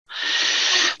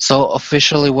So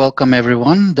officially welcome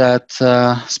everyone that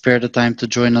spared the time to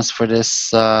join us for this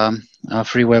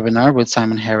free webinar with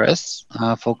Simon Harris,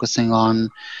 focusing on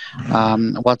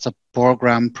what's a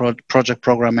project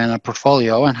program and a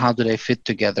portfolio and how do they fit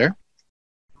together.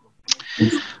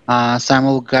 Simon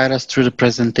will guide us through the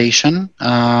presentation.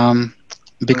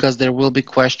 Because there will be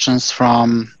questions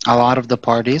from a lot of the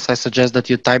parties, I suggest that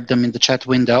you type them in the chat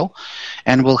window,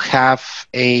 and we'll have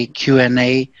a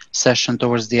Q&A session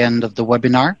towards the end of the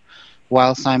webinar,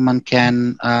 while Simon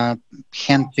can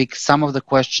handpick some of the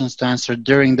questions to answer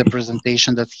during the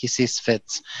presentation that he sees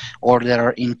fit, or that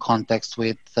are in context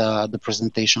with the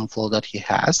presentation flow that he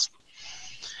has.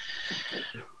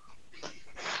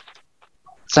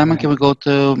 Simon, can we go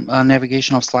to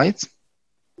navigation of slides?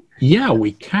 Yeah,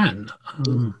 we can.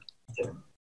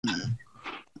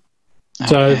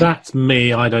 So that's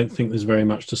me. I don't think there's very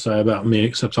much to say about me,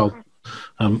 except but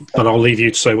I'll leave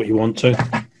you to say what you want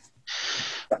to.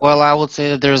 Well, I would say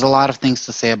that there's a lot of things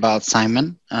to say about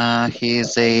Simon. He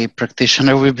is a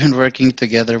practitioner we've been working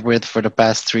together with for the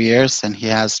past 3 years, and he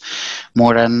has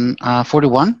more than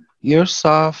 41 years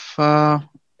of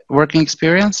working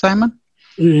experience, Simon?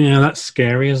 Yeah, that's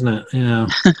scary, isn't it? Yeah.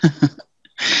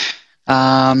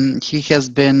 He has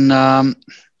been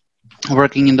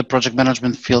working in the project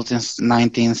management field since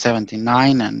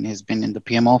 1979, and he's been in the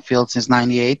PMO field since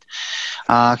 98.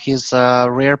 He's a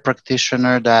rare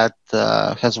practitioner that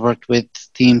has worked with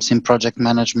teams in project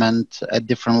management at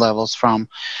different levels, from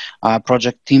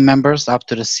project team members up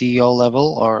to the CEO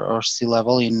level or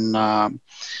C-level in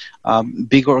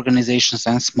big organizations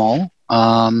and small.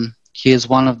 He is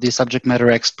one of the subject matter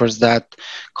experts that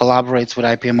collaborates with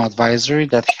IPM Advisory,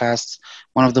 that has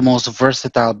one of the most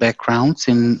versatile backgrounds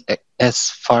in as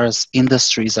far as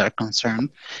industries are concerned.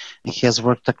 He has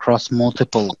worked across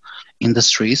multiple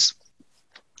industries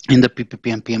in the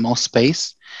PPP and PMO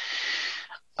space.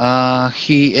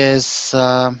 He is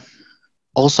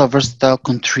also a versatile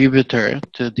contributor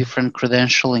to different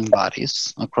credentialing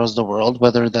bodies across the world,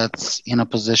 whether that's in a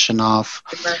position of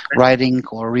writing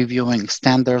or reviewing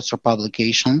standards or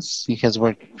publications. He has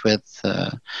worked with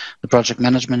the Project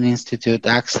Management Institute,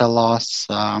 AXA-LOS,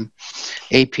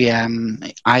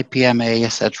 APM, IPMA,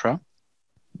 etc.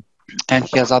 And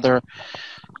he has other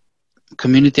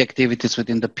community activities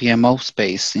within the PMO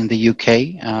space in the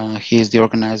UK. He is the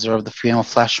organizer of the PMO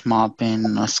Flash Mob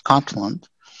in Scotland.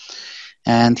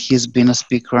 And he's been a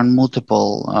speaker on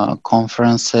multiple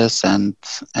conferences and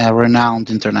a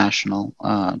renowned international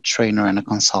trainer and a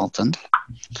consultant.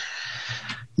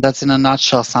 That's in a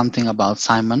nutshell something about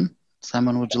Simon.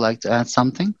 Simon, would you like to add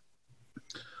something?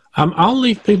 I'll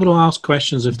leave people to ask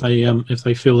questions if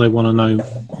they feel they want to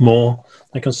know more.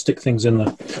 They can stick things in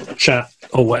the chat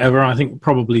or whatever. I think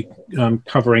probably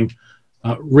covering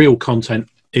real content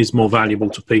is more valuable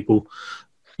to people.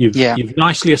 You've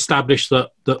nicely established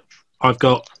that I've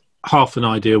got half an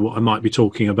idea what I might be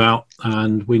talking about,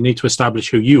 and we need to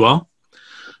establish who you are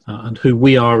and who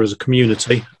we are as a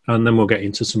community, and then we'll get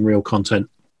into some real content.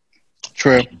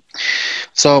 True.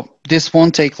 So this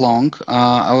won't take long.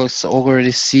 I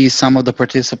already see some of the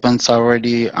participants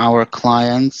already our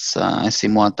clients. I see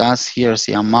Muattas here, I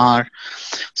see Amar.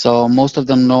 So most of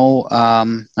them know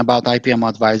about IPM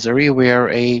Advisory. We're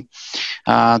a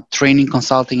training,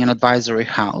 consulting, and advisory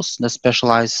house that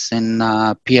specializes in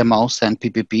PMOs and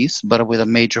PPPs, but with a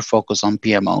major focus on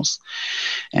PMOs.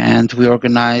 And we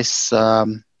organize a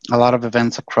lot of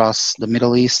events across the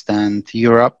Middle East and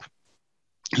Europe,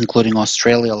 including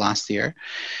Australia last year,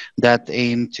 that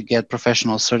aim to get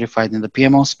professionals certified in the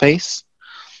PMO space.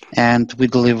 And we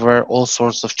deliver all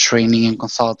sorts of training and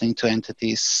consulting to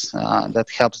entities that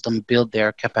helps them build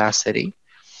their capacity.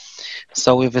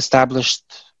 So we've established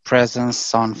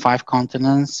presence on 5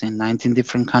 continents in 19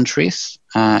 different countries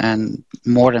and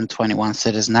more than 21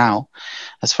 cities now,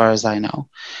 as far as I know.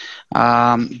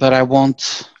 But I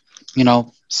won't,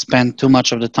 spend too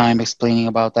much of the time explaining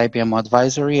about IPM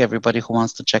Advisory. Everybody who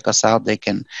wants to check us out, they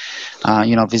can,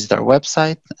 visit our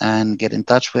website and get in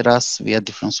touch with us via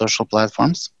different social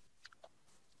platforms.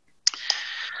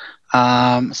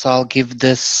 So I'll give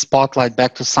this spotlight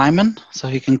back to Simon so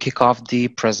he can kick off the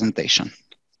presentation.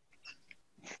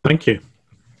 Thank you.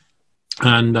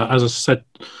 And as I said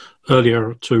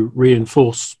earlier, to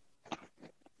reinforce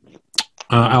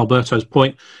Alberto's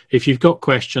point, if you've got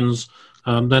questions,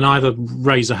 then either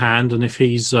raise a hand, and if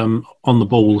he's on the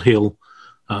ball, he'll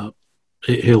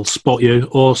spot you,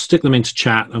 or stick them into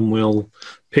chat, and we'll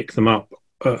pick them up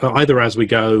either as we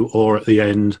go or at the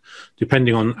end,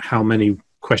 depending on how many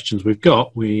questions we've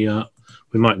got. We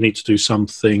might need to do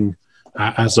something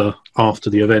as a after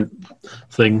the event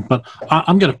thing. But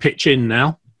I'm going to pitch in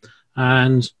now,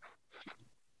 and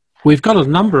We've got a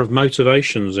number of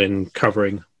motivations in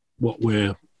covering what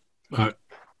we're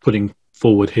putting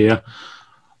forward here.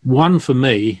 One for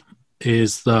me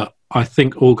is that I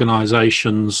think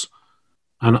organizations,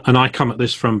 and I come at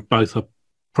this from both a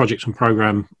project and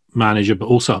program manager, but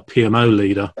also a PMO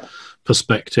leader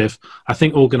perspective. I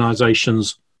think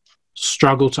organizations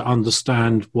struggle to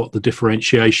understand what the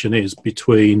differentiation is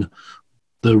between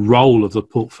the role of the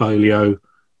portfolio,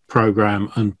 program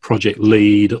and project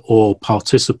lead or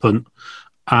participant,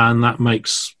 and that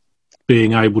makes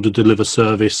being able to deliver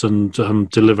service and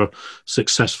deliver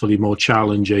successfully more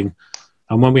challenging.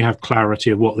 And when we have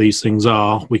clarity of what these things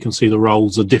are, we can see the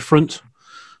roles are different.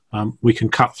 We can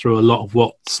cut through a lot of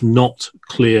what's not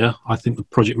clear. I think the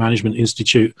Project Management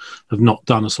Institute have not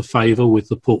done us a favour with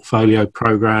the portfolio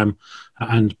program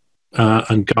and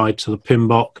guide to the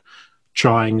PMBok,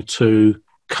 trying to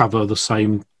cover the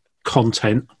same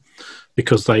content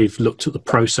because they've looked at the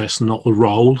process, not the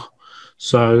role.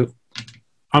 So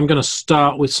I'm going to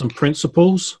start with some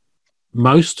principles,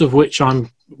 most of which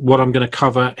what I'm going to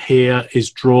cover here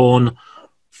is drawn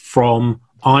from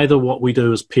either what we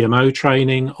do as PMO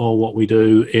training or what we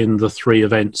do in the 3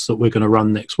 events that we're going to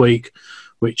run next week,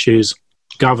 which is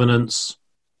governance,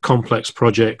 complex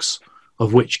projects,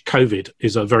 of which COVID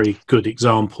is a very good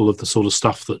example of the sort of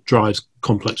stuff that drives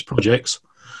complex projects,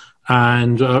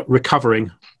 and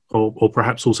recovering or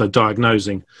perhaps also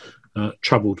diagnosing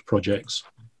troubled projects.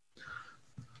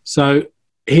 So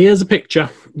here's a picture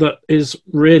that is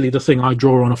really the thing I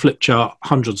draw on a flip chart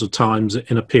hundreds of times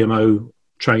in a PMO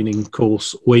training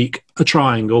course week, a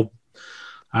triangle.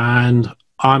 And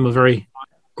I'm a very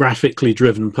graphically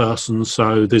driven person,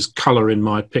 so there's colour in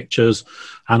my pictures.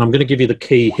 And I'm going to give you the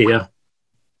key here.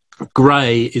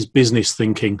 Grey is business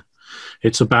thinking.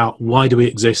 It's about why do we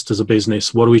exist as a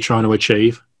business? What are we trying to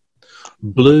achieve?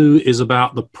 Blue is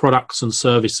about the products and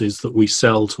services that we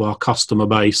sell to our customer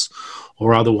base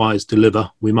or otherwise deliver.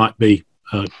 We might be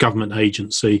a government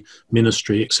agency,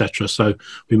 ministry, etc. So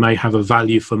we may have a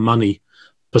value for money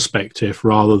perspective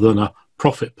rather than a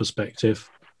profit perspective.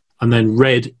 And then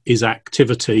red is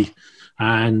activity,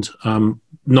 and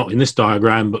not in this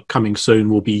diagram, but coming soon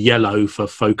will be yellow for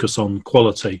focus on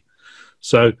quality.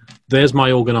 So there's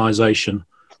my organization,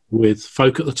 with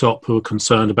folk at the top who are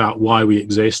concerned about why we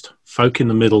exist, folk in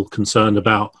the middle concerned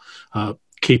about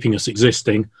keeping us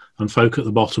existing, and folk at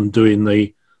the bottom doing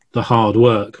the hard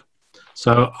work.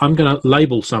 So I'm going to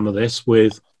label some of this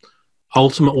with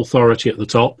ultimate authority at the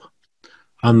top,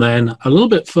 and then a little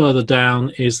bit further down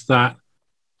is that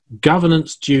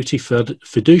governance duty,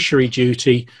 fiduciary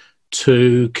duty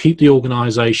to keep the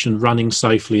organisation running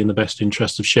safely in the best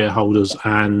interest of shareholders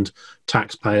and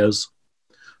taxpayers.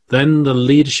 Then the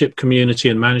leadership community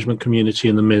and management community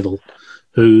in the middle,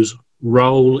 whose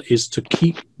role is to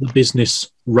keep the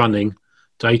business running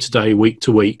day to day, week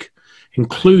to week,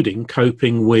 including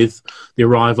coping with the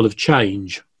arrival of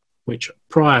change, which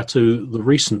prior to the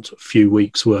recent few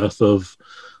weeks worth of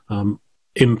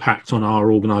impact on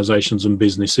our organisations and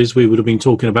businesses, we would have been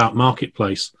talking about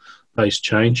marketplace-based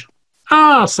change.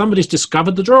 Somebody's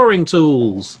discovered the drawing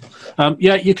tools.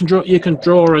 Yeah, you can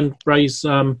draw and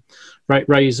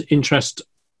raise interest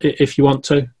if you want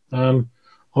to.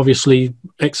 Obviously,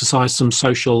 exercise some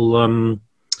social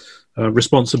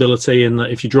responsibility, in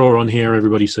that if you draw on here,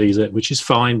 everybody sees it, which is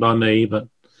fine by me. But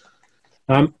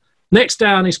next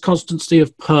down is constancy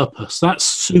of purpose. That's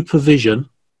supervision,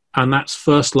 and that's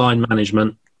first line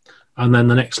management. And then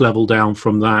the next level down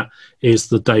from that is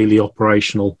the daily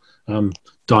operational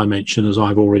dimension, as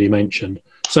I've already mentioned.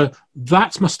 So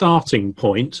that's my starting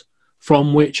point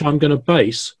from which I'm going to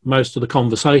base most of the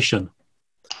conversation.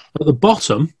 At the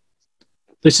bottom,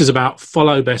 this is about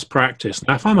follow best practice.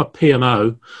 Now, if I'm a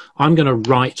PMO, I'm going to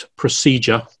write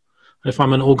procedure. If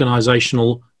I'm an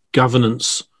organizational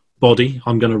governance body,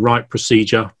 I'm going to write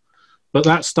procedure. But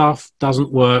that stuff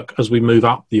doesn't work as we move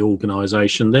up the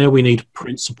organization. There we need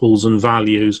principles and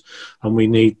values, and we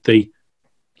need the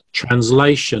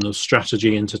translation of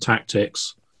strategy into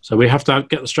tactics. So we have to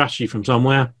get the strategy from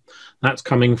somewhere. That's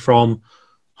coming from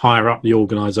higher up the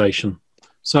organization.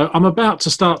 So I'm about to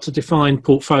start to define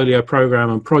portfolio, program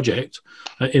and project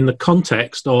in the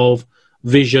context of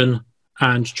vision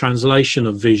and translation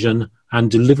of vision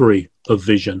and delivery of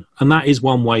vision. And that is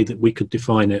one way that we could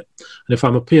define it. And if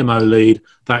I'm a PMO lead,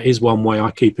 that is one way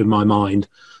I keep in my mind.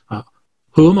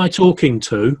 Who am I talking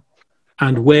to,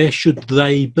 and where should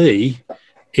they be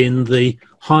in the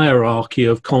hierarchy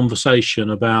of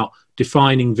conversation about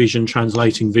defining vision,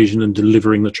 translating vision, and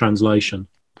delivering the translation?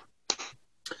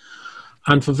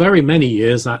 And for very many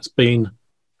years, that's been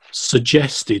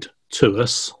suggested to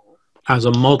us as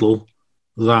a model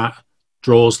that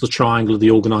draws the triangle of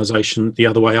the organisation the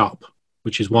other way up,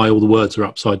 which is why all the words are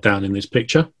upside down in this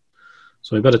picture.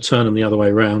 So we better turn them the other way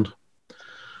around.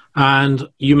 And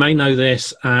you may know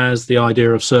this as the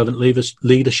idea of servant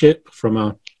leadership from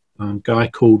a guy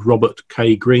called Robert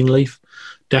K. Greenleaf.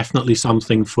 Definitely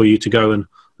something for you to go and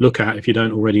look at if you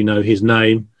don't already know his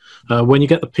name. When you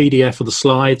get the PDF of the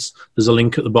slides, there's a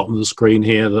link at the bottom of the screen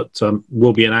here that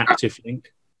will be an active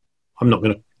link. I'm not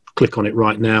going to click on it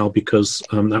right now because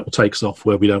that will take us off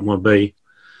where we don't want to be.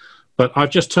 But I've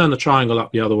just turned the triangle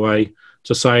up the other way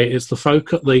to say it's the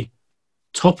folk at the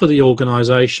top of the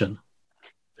organisation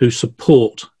who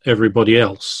support everybody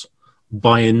else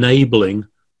by enabling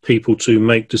people to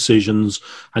make decisions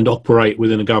and operate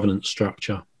within a governance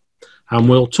structure. And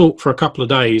we'll talk for a couple of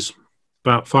days,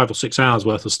 about 5 or 6 hours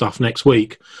worth of stuff next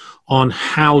week, on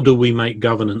how do we make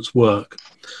governance work.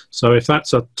 So if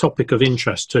that's a topic of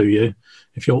interest to you,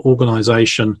 if your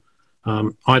organisation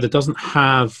either doesn't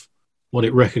have what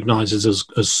it recognises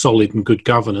as solid and good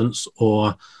governance,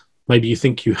 or maybe you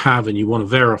think you have and you want to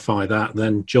verify that,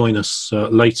 then join us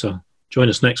later. Join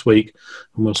us next week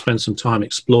and we'll spend some time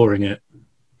exploring it.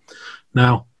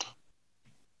 Now,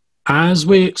 as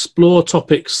we explore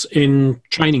topics in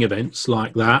training events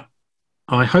like that,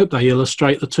 I hope they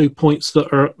illustrate the 2 points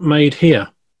that are made here.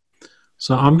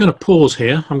 So I'm going to pause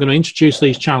here. I'm going to introduce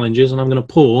these challenges and I'm going to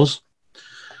pause.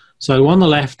 So on the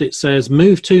left, it says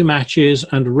move 2 matches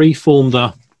and reform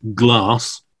the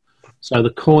glass. So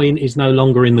the coin is no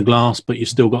longer in the glass, but you've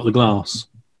still got the glass.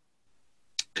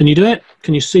 Can you do it?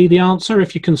 Can you see the answer?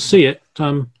 If you can see it,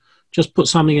 just put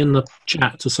something in the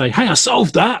chat to say, hey, I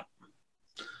solved that.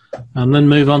 And then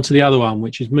move on to the other one,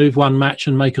 which is move 1 match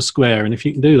and make a square. And if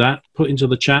you can do that, put into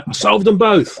the chat, I solved them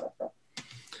both.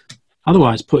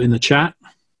 Otherwise, put in the chat,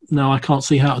 no, I can't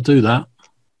see how to do that.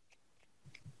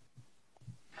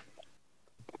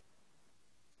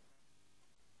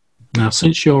 Now,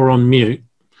 since you're on mute,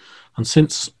 and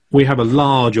since we have a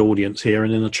large audience here,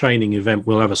 and in a training event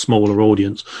we'll have a smaller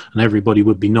audience, and everybody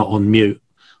would be not on mute,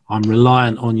 I'm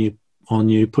reliant on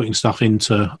you putting stuff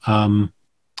into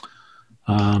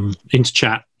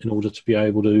chat in order to be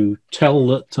able to tell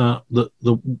that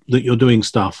you're doing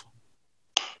stuff.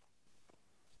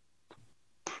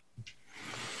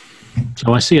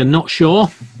 So I see a not sure.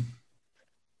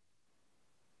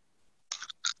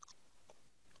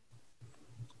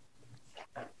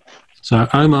 So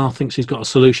Omar thinks he's got a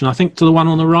solution. I think to the one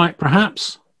on the right,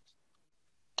 perhaps.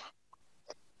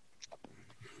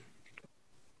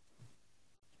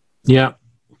 Yeah,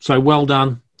 so well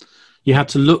done. You had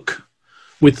to look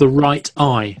with the right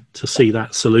eye to see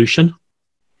that solution.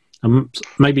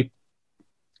 Maybe,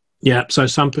 yeah, so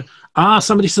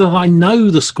somebody said, I know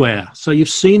the square. So you've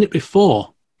seen it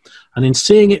before. And in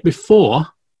seeing it before,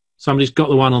 somebody's got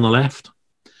the one on the left.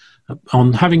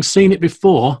 On having seen it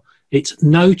before, it's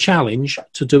no challenge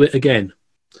to do it again.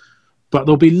 But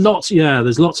there'll be lots, yeah,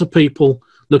 there's lots of people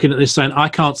looking at this saying, I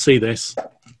can't see this.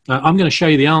 I'm going to show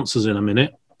you the answers in a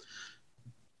minute.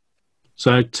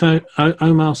 So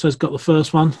Omar says got the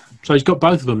first one. So he's got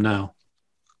both of them now.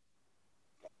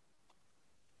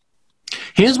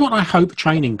 Here's what I hope a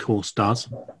training course does.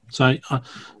 So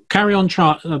carry on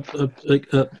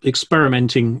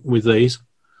experimenting with these.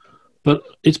 But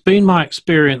it's been my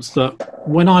experience that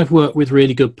when I've worked with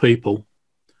really good people,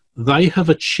 they have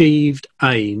achieved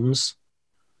aims.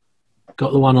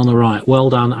 Got the one on the right. Well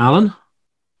done, Alan.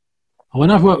 When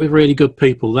I've worked with really good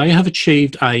people, they have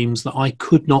achieved aims that I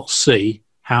could not see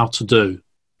how to do.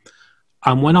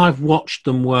 And when I've watched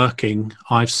them working,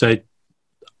 I've said,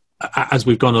 as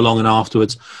we've gone along and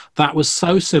afterwards, that was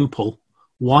so simple.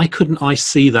 Why couldn't I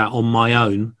see that on my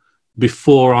own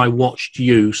before I watched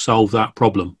you solve that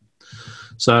problem?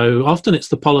 So often it's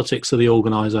the politics of the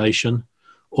organisation,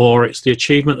 or it's the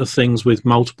achievement of things with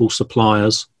multiple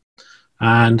suppliers.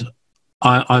 And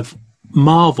I've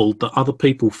marvelled that other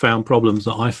people found problems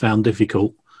that I found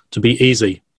difficult to be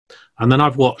easy. And then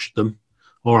I've watched them,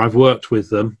 or I've worked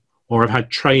with them, or I've had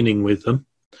training with them.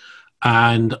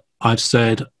 And I've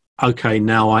said, okay,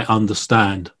 now I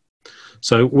understand.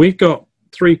 So we've got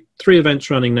three events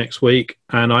running next week,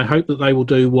 and I hope that they will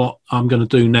do what I'm going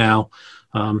to do now.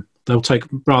 They'll take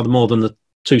rather more than the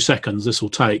 2 seconds this will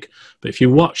take. But if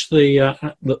you watch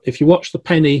the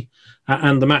penny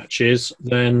and the matches,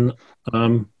 then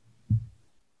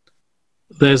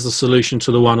there's the solution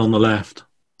to the one on the left.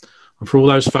 And for all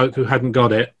those folk who hadn't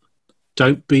got it,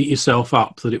 don't beat yourself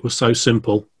up that it was so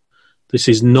simple. This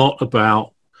is not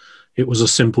about it was a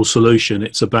simple solution.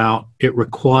 It's about it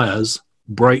requires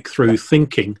breakthrough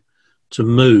thinking to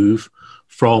move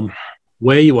from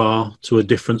where you are to a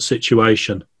different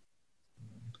situation.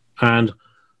 And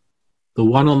The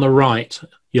one on the right,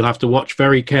 you'll have to watch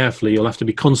very carefully. You'll have to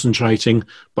be concentrating,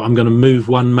 but I'm going to move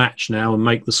one match now and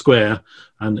make the square.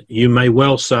 And you may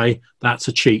well say that's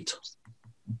a cheat.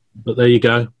 But there you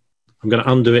go. I'm going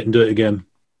to undo it and do it again.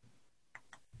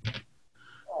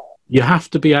 You have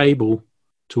to be able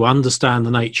to understand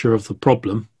the nature of the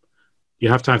problem. You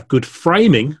have to have good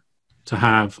framing to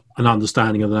have an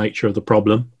understanding of the nature of the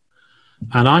problem.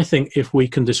 And I think if we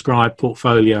can describe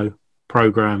portfolio,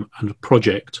 program, and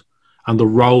project, and the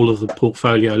role of the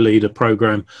portfolio leader,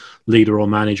 program leader or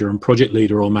manager, and project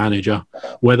leader or manager,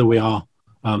 whether we are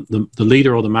the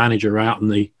leader or the manager out in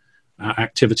the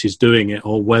activities doing it,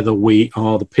 or whether we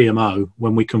are the PMO,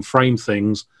 when we can frame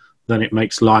things, then it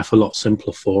makes life a lot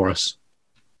simpler for us.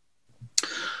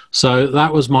 So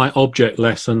that was my object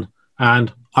lesson,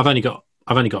 and I've only got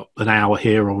an hour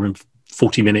here, or in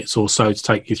 40 minutes or so, to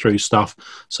take you through stuff.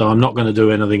 So I'm not going to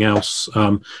do anything else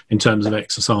in terms of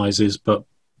exercises, but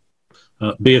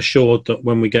be assured that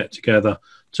when we get together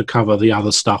to cover the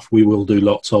other stuff, we will do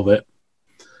lots of it.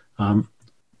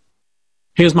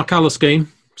 Here's my colour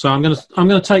scheme. So I'm going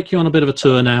to take you on a bit of a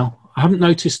tour now. I haven't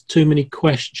noticed too many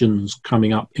questions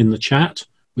coming up in the chat,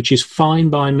 which is fine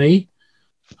by me.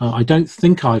 I don't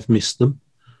think I've missed them,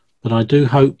 but I do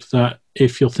hope that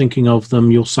if you're thinking of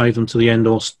them, you'll save them to the end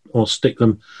or stick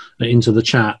them into the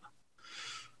chat.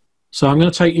 So I'm going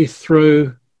to take you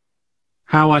through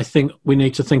how I think we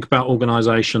need to think about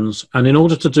organisations. And in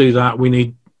order to do that, we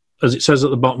need, as it says at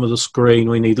the bottom of the screen,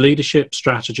 we need leadership,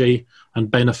 strategy, and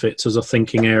benefits as a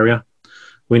thinking area.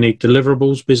 We need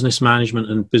deliverables, business management,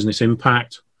 and business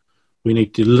impact. We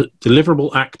need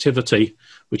deliverable activity,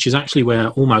 which is actually where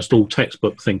almost all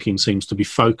textbook thinking seems to be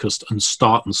focused, and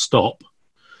start and stop.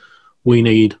 We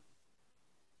need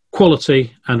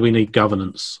quality, and we need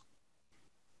governance.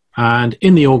 And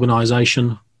in the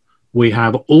organisation, we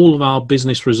have all of our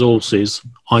business resources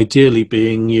ideally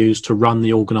being used to run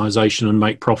the organisation and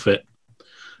make profit.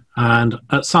 And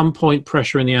at some point,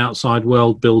 pressure in the outside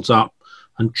world builds up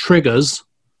and triggers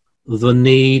the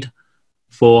need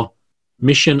for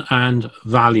mission and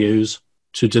values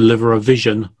to deliver a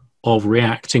vision of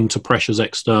reacting to pressures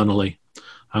externally.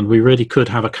 And we really could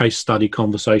have a case study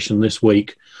conversation this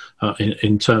week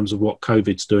in terms of what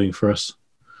COVID's doing for us.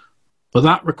 But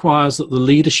that requires that the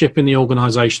leadership in the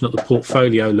organisation at the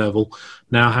portfolio level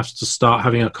now has to start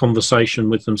having a conversation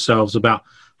with themselves about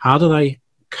how do they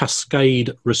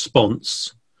cascade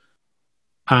response.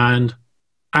 And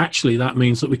actually that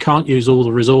means that we can't use all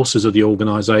the resources of the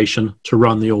organisation to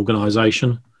run the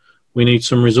organisation. We need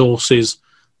some resources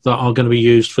that are going to be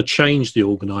used for change the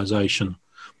organisation.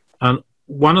 And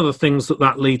one of the things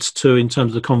that leads to in terms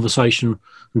of the conversation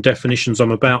and definitions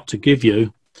I'm about to give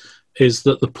you is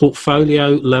that the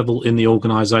portfolio level in the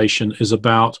organisation is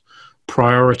about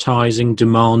prioritising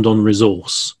demand on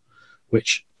resource,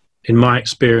 which in my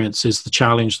experience is the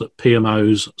challenge that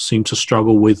PMOs seem to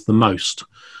struggle with the most.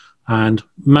 And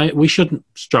we shouldn't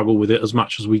struggle with it as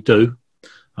much as we do.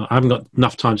 I haven't got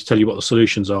enough time to tell you what the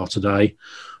solutions are today,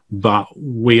 but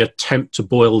we attempt to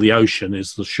boil the ocean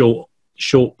is the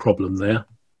short problem there.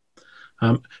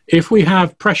 If we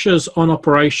have pressures on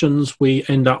operations, we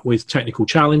end up with technical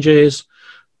challenges.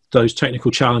 Those technical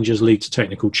challenges lead to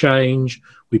technical change.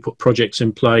 We put projects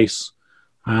in place.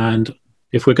 And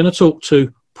if we're going to talk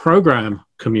to program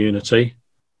community,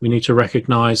 we need to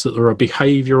recognize that there are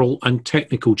behavioral and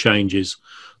technical changes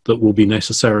that will be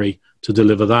necessary to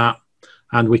deliver that.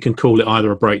 And we can call it either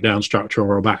a breakdown structure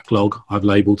or a backlog. I've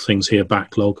labeled things here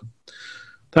backlog.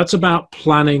 That's about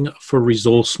planning for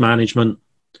resource management.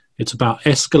 It's about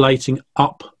escalating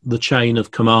up the chain of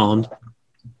command.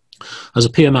 As a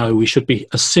PMO, we should be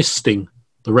assisting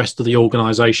the rest of the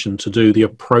organization to do the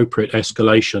appropriate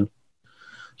escalation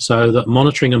so that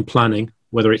monitoring and planning,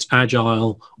 whether it's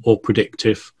agile or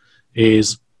predictive,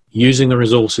 is using the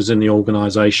resources in the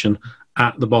organization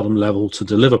at the bottom level to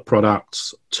deliver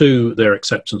products to their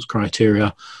acceptance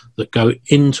criteria that go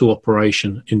into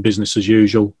operation in business as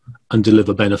usual and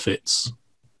deliver benefits.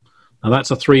 Now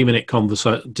that's a 3-minute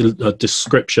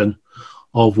description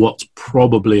of what's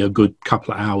probably a good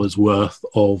couple of hours worth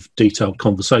of detailed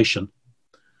conversation.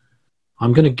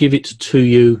 I'm going to give it to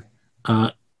you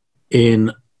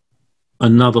in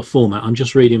another format. I'm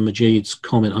just reading Majid's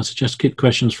comment. I suggest keep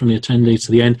questions from the attendees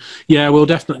to the end. Yeah, we'll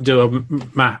definitely do a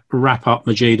wrap up,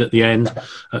 Majid, at the end.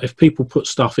 If people put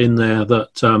stuff in there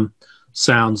that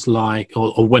sounds like,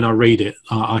 or when I read it,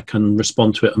 I can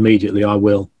respond to it immediately, I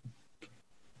will.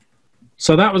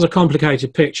 So that was a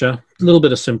complicated picture, a little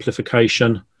bit of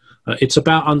simplification. It's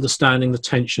about understanding the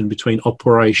tension between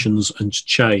operations and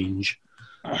change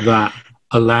that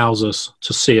allows us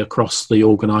to see across the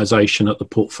organisation at the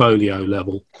portfolio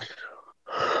level.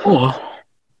 or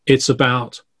it's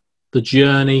about the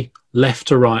journey left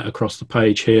to right across the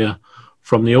page here,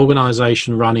 from the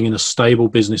organization running in a stable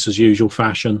business as usual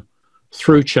fashion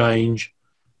through change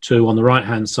to, on the right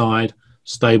hand side,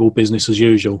 stable business as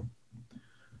usual.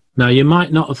 Now, you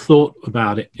might not have thought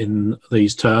about it in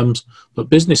these terms, but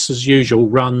business as usual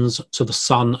runs to the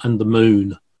sun and the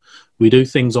moon. We do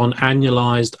things on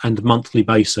annualized and monthly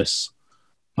basis,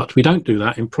 but we don't do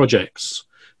that in projects.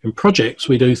 In projects,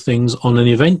 we do things on an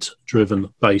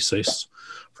event-driven basis.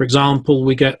 For example,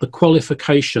 we get the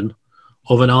qualification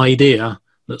of an idea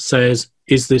that says,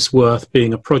 is this worth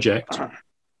being a project?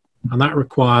 And that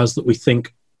requires that we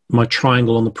think, my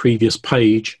triangle on the previous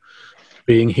page,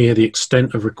 being here the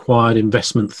extent of required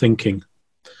investment thinking.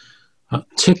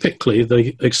 Typically,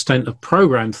 the extent of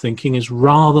program thinking is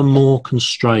rather more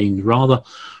constrained, rather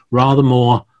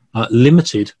more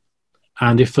limited.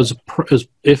 And if as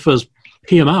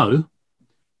PMO,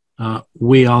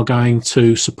 we are going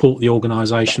to support the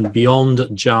organization beyond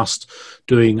just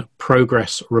doing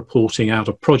progress reporting out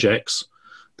of projects,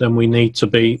 then we need to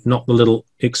be not the little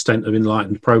extent of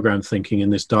enlightened program thinking in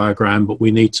this diagram, but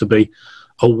we need to be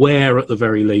aware at the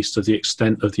very least of the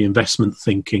extent of the investment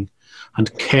thinking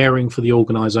and caring for the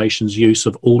organization's use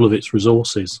of all of its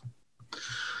resources.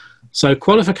 So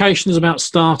qualification is about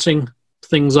starting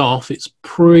things off. It's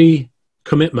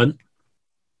pre-commitment.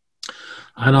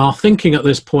 And our thinking at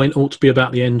this point ought to be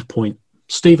about the end point.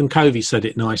 Stephen Covey said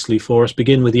it nicely for us,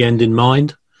 begin with the end in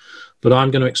mind, but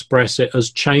I'm going to express it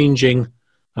as changing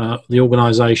the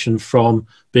organization from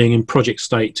being in project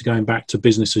state to going back to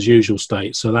business as usual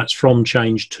state. So that's from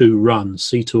change to run,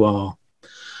 C to R.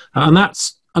 And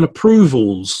that's an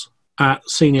approvals at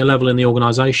senior level in the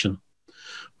organization,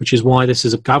 which is why this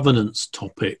is a governance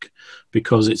topic,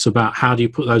 because it's about how do you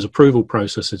put those approval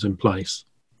processes in place.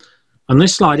 And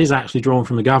this slide is actually drawn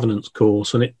from the governance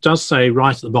course, and it does say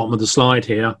right at the bottom of the slide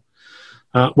here,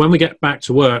 when we get back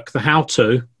to work, the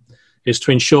how-to is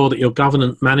to ensure that your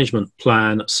governance management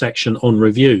plan section on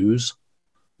reviews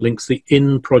links the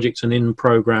in-project and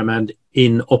in-program and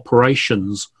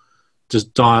in-operations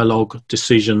dialogue,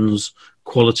 decisions,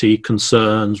 quality,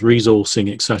 concerns,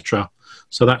 resourcing, etc.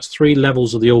 So that's 3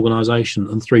 levels of the organization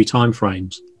and 3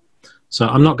 timeframes. So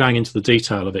I'm not going into the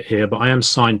detail of it here, but I am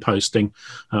signposting.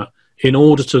 In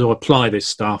order to apply this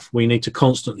stuff, we need to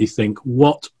constantly think,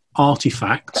 what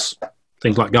artifacts,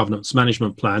 things like governance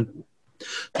management plan,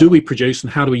 do we produce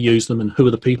and how do we use them and who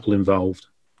are the people involved?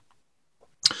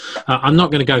 I'm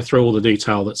not going to go through all the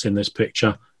detail that's in this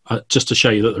picture, just to show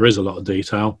you that there is a lot of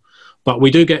detail. But we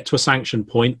do get to a sanction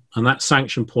point, and that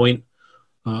sanction point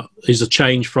is a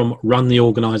change from run the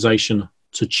organization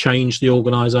to change the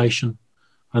organization.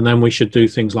 And then we should do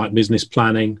things like business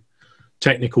planning,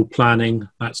 technical planning.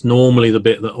 That's normally the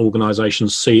bit that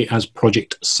organizations see as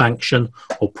project sanction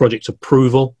or project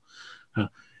approval.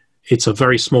 It's a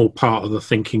very small part of the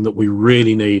thinking that we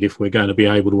really need if we're going to be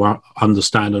able to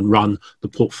understand and run the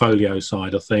portfolio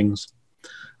side of things.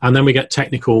 And then we get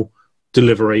technical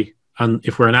delivery. And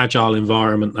if we're an agile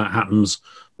environment, that happens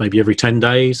maybe every 10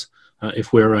 days.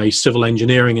 If we're a civil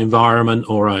engineering environment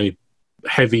or a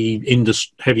heavy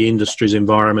industries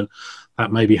environment,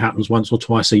 that maybe happens once or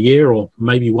twice a year, or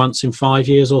maybe once in 5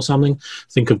 years or something.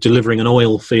 Think of delivering an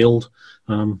oil field.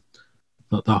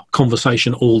 The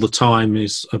conversation all the time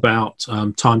is about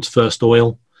time to first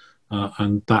oil,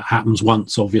 and that happens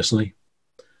once, obviously.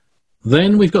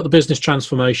 Then we've got the business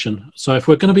transformation. So if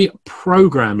we're going to be at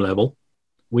program level,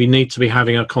 we need to be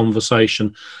having a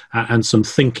conversation and some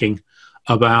thinking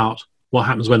about what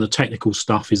happens when the technical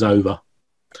stuff is over.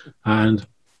 And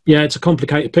yeah, it's a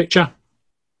complicated picture.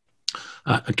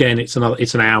 Again, it's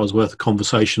an hour's worth of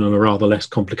conversation and a rather less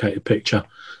complicated picture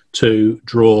to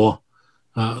draw,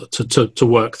 to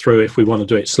work through if we want to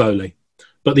do it slowly.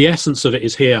 But the essence of it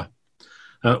is here.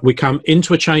 We come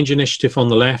into a change initiative on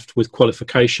the left with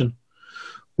qualification.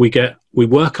 We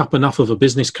work up enough of a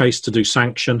business case to do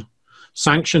sanction.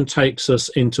 Sanction takes us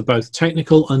into both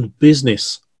technical and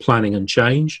business planning and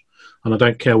change. And I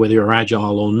don't care whether you're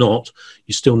agile or not,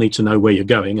 you still need to know where you're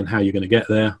going and how you're going to get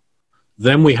there.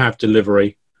 Then we have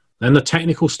delivery. Then the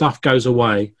technical stuff goes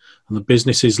away and the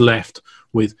business is left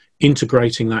with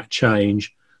integrating that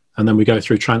change. And then we go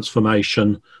through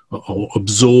transformation or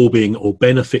absorbing or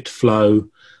benefit flow.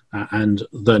 And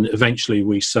then eventually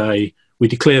we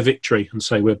declare victory and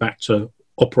say we're back to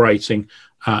operating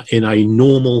in a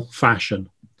normal fashion.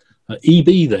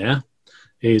 EB there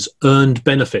is earned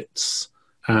benefits.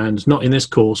 And not in this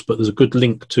course, but there's a good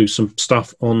link to some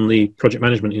stuff on the Project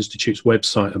Management Institute's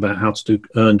website about how to do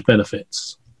earned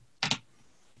benefits.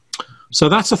 So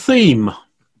that's a theme.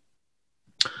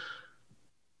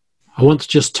 I want to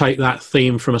just take that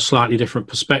theme from a slightly different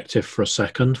perspective for a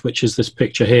second, which is this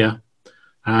picture here.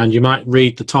 And you might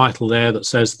read the title there that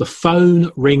says, "The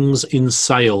phone rings in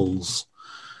sales."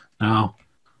 Now,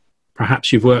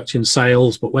 perhaps you've worked in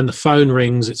sales, but when the phone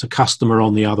rings, it's a customer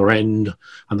on the other end,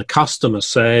 and the customer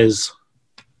says,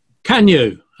 "Can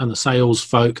you?" And the sales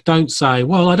folk don't say,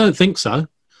 "Well, I don't think so."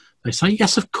 They say,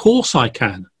 "Yes, of course I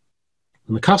can."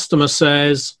 And the customer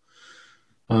says,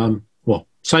 well,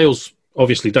 sales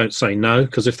obviously don't say no,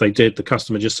 because if they did, the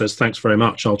customer just says, "Thanks very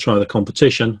much, I'll try the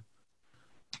competition."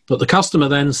 But the customer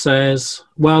then says,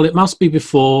 "Well, it must be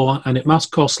before, and it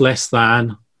must cost less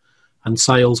than," and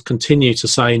sales continue to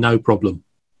say, "No problem."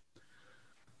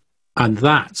 And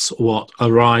that's what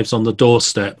arrives on the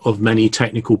doorstep of many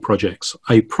technical projects.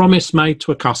 A promise made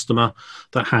to a customer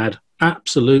that had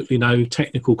absolutely no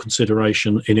technical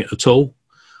consideration in it at all.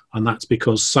 And that's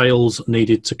because sales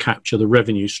needed to capture the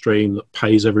revenue stream that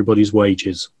pays everybody's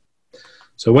wages.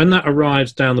 So when that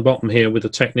arrives down the bottom here with the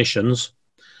technicians,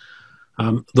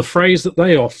 the phrase that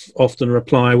they often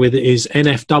reply with is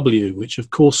NFW, which of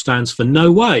course stands for "no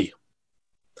way.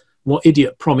 What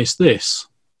idiot promised this?"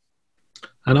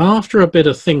 And after a bit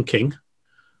of thinking,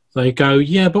 they go,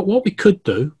 "Yeah, but what we could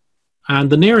do," and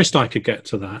the nearest I could get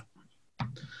to that.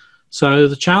 So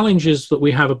the challenge is that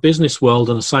we have a business world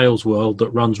and a sales world that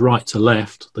runs right to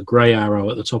left, the grey arrow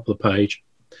at the top of the page.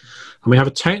 And we have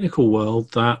a technical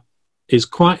world that is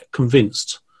quite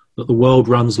convinced that the world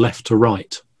runs left to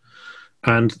right.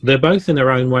 And they're both in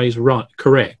their own ways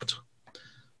correct.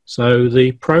 So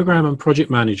the program and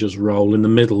project manager's role in the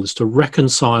middle is to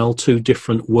reconcile two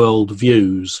different world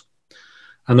views.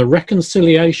 And the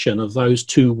reconciliation of those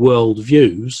two world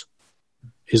views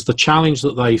is the challenge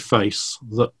that they face,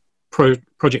 that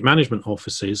project management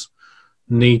offices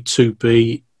need to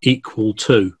be equal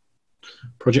to.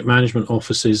 Project management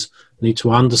offices need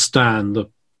to understand the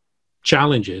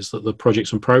challenges that the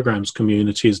projects and programs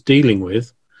community is dealing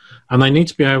with, and they need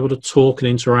to be able to talk and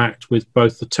interact with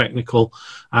both the technical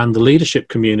and the leadership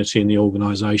community in the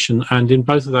organization, and in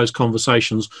both of those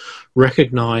conversations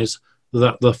recognize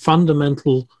that the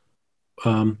fundamental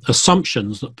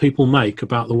assumptions that people make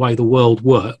about the way the world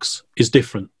works is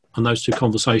different. And those two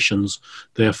conversations,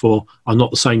 therefore, are not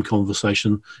the same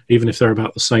conversation, even if they're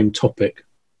about the same topic.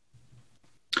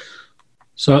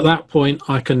 So at that point,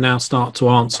 I can now start to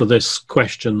answer this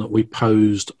question that we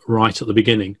posed right at the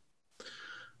beginning,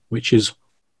 which is,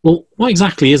 well, what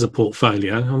exactly is a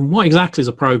portfolio? And what exactly is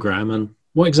a program? And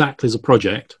what exactly is a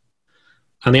project?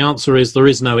 And the answer is there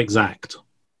is no exact,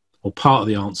 or part of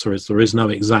the answer is there is no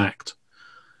exact.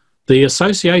 The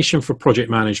Association for Project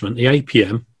Management, the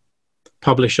APM,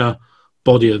 publish a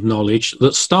body of knowledge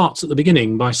that starts at the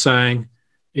beginning by saying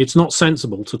it's not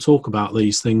sensible to talk about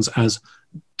these things as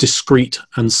discrete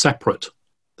and separate.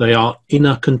 They are in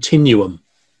a continuum.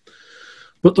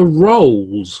 But the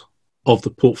roles of the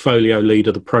portfolio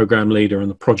leader, the program leader, and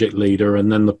the project leader,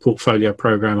 and then the portfolio,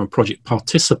 program, and project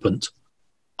participant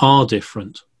are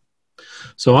different.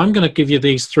 So I'm going to give you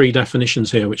these three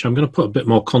definitions here, which I'm going to put a bit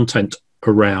more content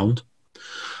around.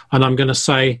 And I'm going to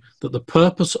say that the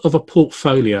purpose of a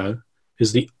portfolio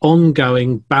is the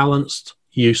ongoing balanced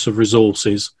use of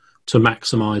resources to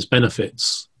maximize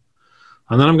benefits.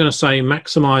 And then I'm going to say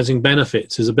maximizing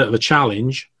benefits is a bit of a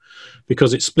challenge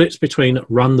because it splits between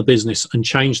run the business and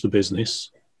change the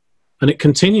business. And it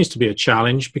continues to be a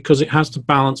challenge because it has to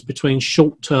balance between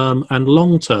short-term and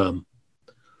long-term.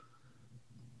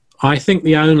 I think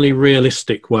the only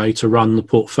realistic way to run the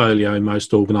portfolio in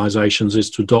most organizations is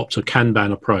to adopt a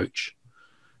Kanban approach.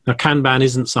 Now, Kanban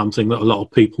isn't something that a lot of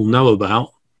people know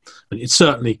about, and it's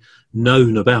certainly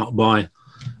known about by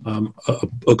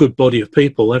a good body of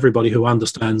people. Everybody who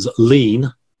understands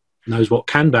lean knows what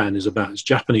Kanban is about. It's a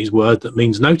Japanese word that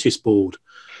means notice board,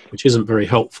 which isn't very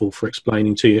helpful for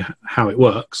explaining to you how it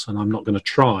works, and I'm not going to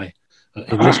try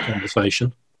in this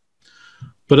conversation.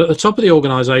 But at the top of the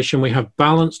organization, we have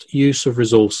balanced use of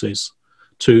resources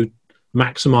to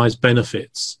maximize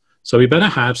benefits. So we better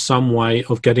have some way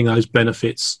of getting those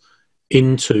benefits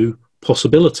into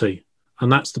possibility, and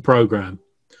that's the program.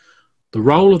 The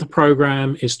role of the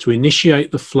program is to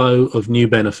initiate the flow of new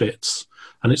benefits,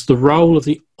 and it's the role of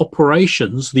the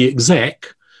operations, the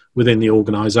exec within the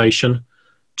organization,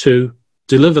 to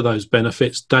deliver those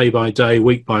benefits day by day,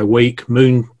 week by week,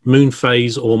 moon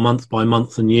phase, or month by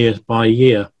month and year by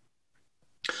year.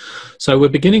 So we're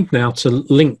beginning now to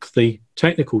link the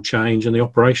technical change and the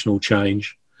operational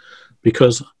change,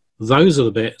 because those are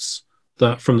the bits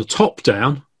that from the top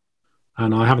down,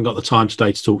 and I haven't got the time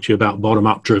today to talk to you about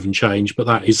bottom-up driven change, but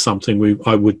that is something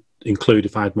I would include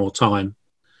if I had more time.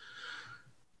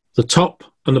 The top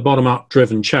and the bottom-up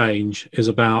driven change is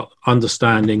about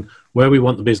understanding where we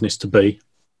want the business to be,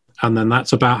 and then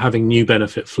that's about having new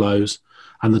benefit flows,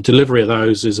 and the delivery of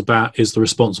those is the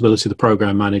responsibility of the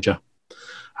program manager.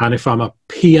 And if I'm a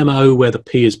PMO where the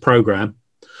P is program,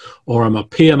 or I'm a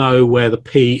PMO where the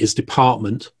P is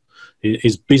department,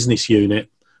 is business unit,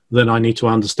 then I need to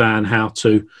understand how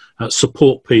to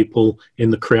support people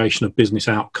in the creation of business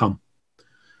outcome.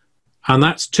 And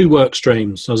that's two work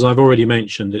streams, as I've already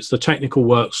mentioned. It's the technical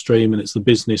work stream and it's the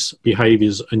business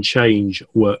behaviours and change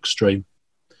work stream.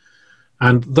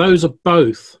 And those are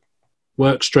both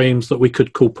work streams that we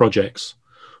could call projects,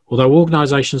 although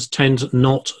organisations tend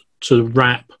not to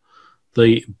wrap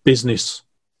the business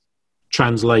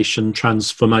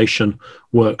transformation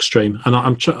work stream.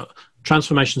 And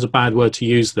transformation is a bad word to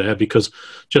use there, because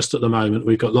just at the moment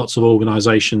we've got lots of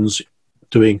organisations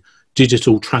doing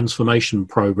digital transformation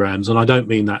programs, and I don't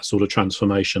mean that sort of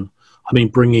transformation. I mean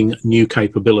bringing new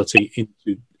capability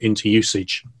into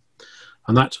usage.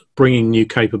 And that bringing new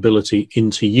capability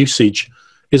into usage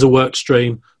is a work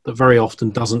stream that very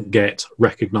often doesn't get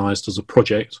recognised as a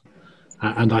project.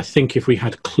 And I think if we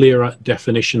had clearer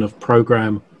definition of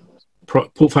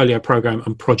portfolio program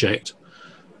and project,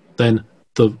 then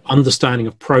the understanding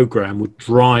of program would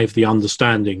drive the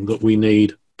understanding that we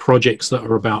need projects that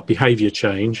are about behaviour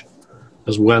change,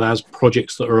 as well as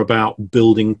projects that are about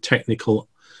building technical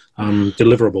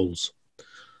deliverables.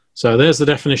 So there's the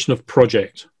definition of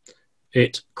project.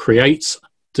 It creates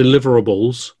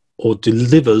deliverables or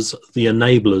delivers the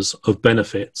enablers of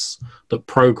benefits that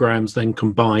programs then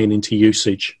combine into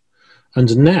usage.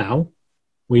 And now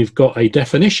we've got a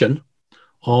definition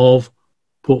of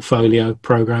portfolio,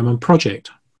 program and project.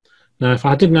 Now, if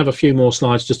I didn't have a few more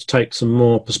slides just to take some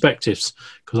more perspectives,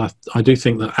 because I do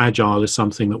think that agile is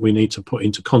something that we need to put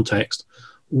into context,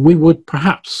 we would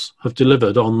perhaps have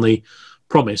delivered on the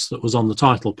promise that was on the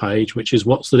title page, which is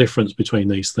what's the difference between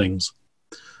these things.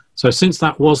 So since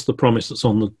that was the promise that's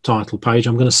on the title page,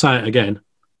 I'm going to say it again.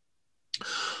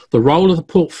 The role of the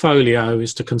portfolio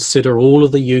is to consider all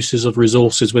of the uses of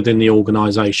resources within the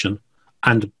organisation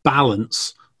and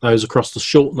balance those across the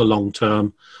short and the long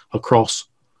term, across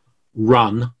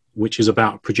run, which is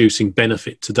about producing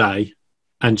benefit today,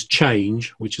 and change,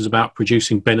 which is about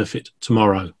producing benefit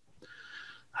tomorrow.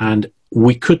 And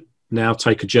we could now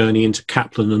take a journey into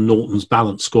Kaplan and Norton's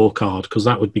balance scorecard, because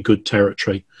that would be good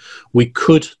territory. We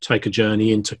could take a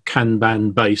journey into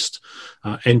Kanban-based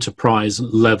enterprise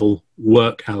level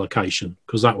work allocation,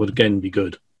 because that would again be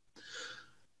good.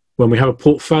 When we have a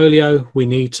portfolio, we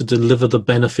need to deliver the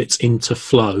benefits into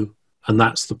flow, and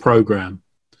that's the program.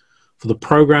 For the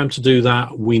program to do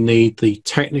that, we need the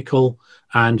technical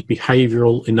and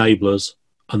behavioral enablers,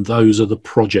 and those are the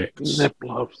projects.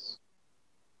 Enablers.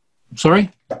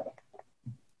 Sorry?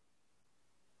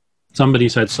 Somebody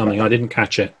said something, I didn't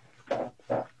catch it.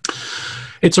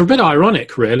 It's a bit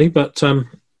ironic, really, but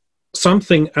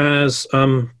something as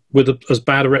as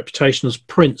bad a reputation as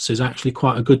Prince is actually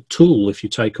quite a good tool if you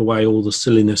take away all the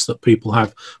silliness that people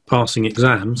have passing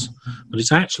exams. But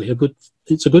it's actually a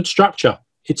good structure.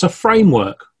 It's a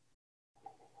framework.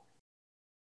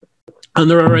 And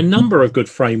there are a number of good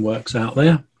frameworks out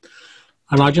there.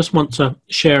 And I just want to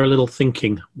share a little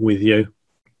thinking with you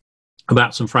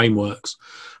about some frameworks.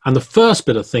 And the first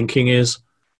bit of thinking is,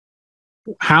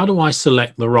 how do I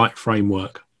select the right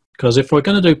framework? Because if we're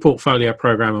going to do portfolio,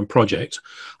 program and project,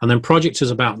 and then project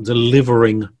is about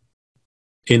delivering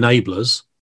enablers,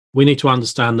 we need to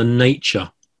understand the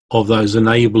nature of those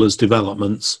enablers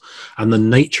developments and the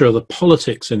nature of the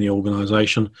politics in the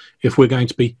organisation if we're going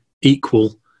to be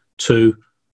equal to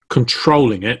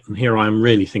controlling it. And here I am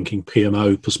really thinking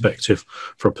PMO perspective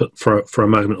for a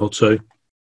moment or two.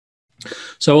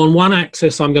 So on one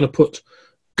axis, I'm going to put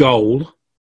goal,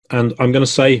 and I'm going to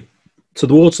say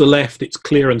towards the left, it's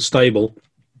clear and stable,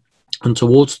 and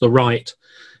towards the right,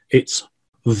 it's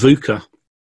VUCA,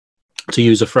 to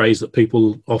use a phrase that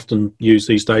people often use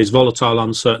these days: volatile,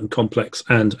 uncertain, complex,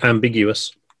 and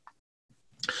ambiguous.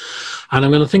 And I'm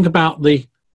going to think about the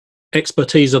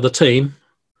expertise of the team,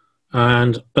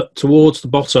 and towards the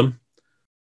bottom,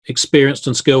 experienced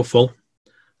and skillful,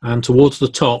 and towards the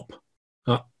top,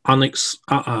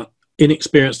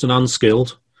 inexperienced and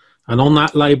unskilled. And on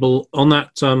that label, on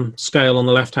that scale on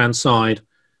the left-hand side,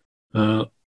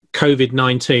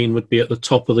 COVID-19 would be at the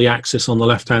top of the axis on the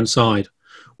left-hand side.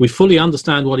 We fully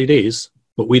understand what it is,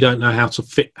 but we don't know how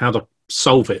to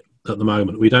solve it at the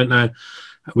moment. We don't know.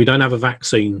 We don't have a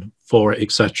vaccine for it,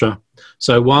 etc.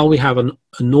 So while we have an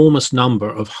enormous number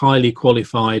of highly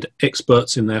qualified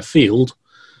experts in their field,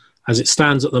 as it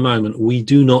stands at the moment, we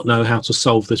do not know how to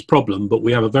solve this problem, but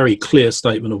we have a very clear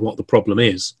statement of what the problem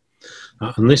is.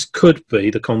 And this could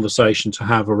be the conversation to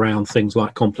have around things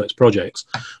like complex projects,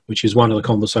 which is one of the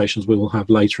conversations we will have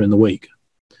later in the week.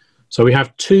 So we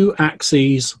have two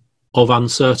axes of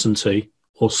uncertainty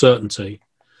or certainty,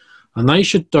 and they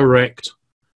should direct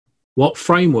what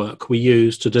framework we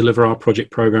use to deliver our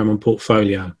project program and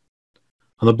portfolio.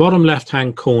 On the bottom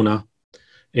left-hand corner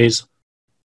is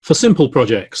for simple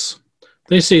projects.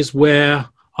 This is where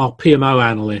our PMO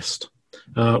analyst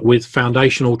with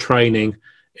foundational training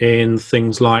in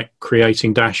things like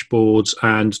creating dashboards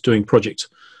and doing project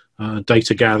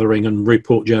data gathering and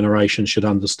report generation should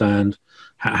understand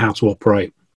how to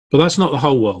operate. But that's not the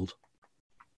whole world.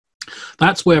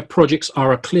 That's where projects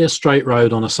are a clear straight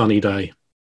road on a sunny day.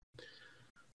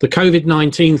 The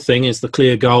COVID-19 thing is the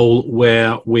clear goal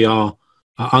where we are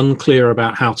unclear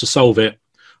about how to solve it,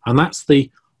 and that's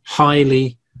the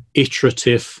highly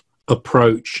iterative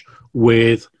approach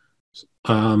with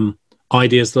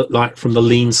ideas that, like from the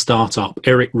lean startup,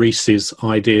 Eric Ries's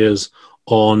ideas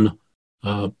on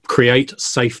create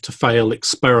safe to fail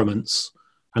experiments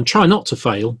and try not to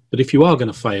fail, but if you are going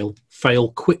to fail,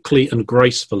 fail quickly and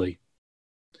gracefully.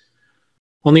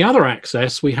 On the other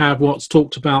axis, we have what's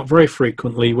talked about very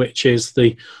frequently, which is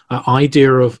the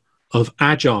idea of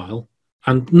agile,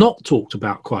 and not talked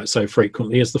about quite so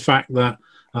frequently is the fact that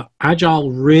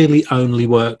agile really only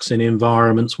works in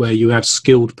environments where you have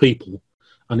skilled people,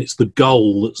 and it's the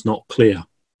goal that's not clear.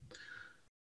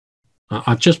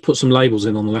 I've just put some labels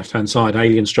in on the left-hand side,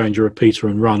 alien, stranger, repeater,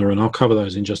 and runner, and I'll cover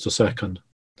those in just a second.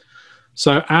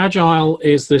 So agile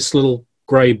is this little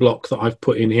grey block that I've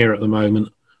put in here at the moment.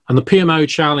 And the PMO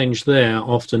challenge there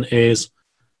often is,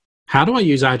 how do I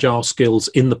use agile skills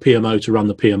in the PMO to run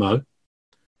the PMO?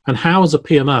 And how, as a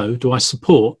PMO, do I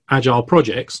support agile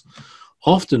projects?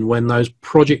 Often when those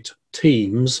project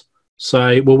teams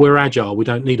say, well, we're agile, we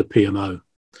don't need a PMO.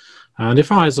 And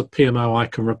if I, as a PMO, I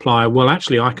can reply, well,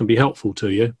 actually, I can be helpful to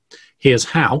you. Here's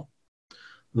how.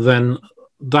 Then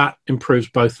that improves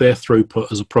both their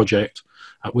throughput as a project,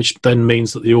 which then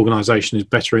means that the organisation is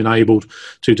better enabled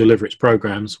to deliver its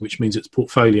programs, which means its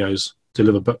portfolios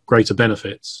deliver greater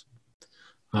benefits.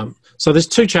 So there's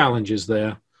two challenges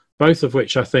there, both of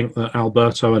which I think that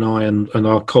Alberto and I and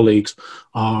our colleagues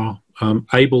are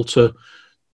able to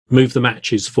move the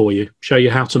matches for you, show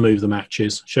you how to move the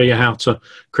matches, show you how to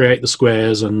create the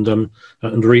squares and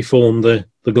reform the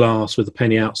glass with the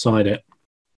penny outside it.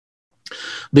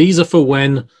 These are for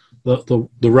when the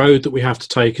road that we have to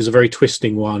take is a very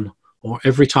twisting one, or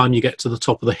every time you get to the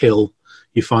top of the hill,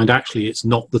 you find actually it's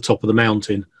not the top of the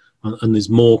mountain and there's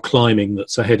more climbing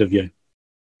that's ahead of you.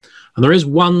 And there is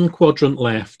one quadrant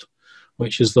left,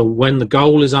 which is when the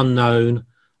goal is unknown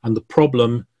and the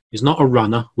problem is not a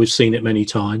runner. We've seen it many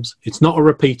times. It's not a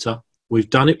repeater. We've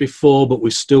done it before, but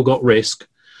we've still got risk.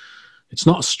 It's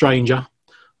not a stranger.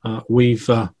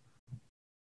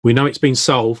 We know it's been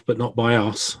solved, but not by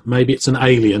us. Maybe it's an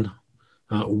alien.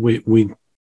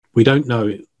 We don't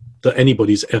know that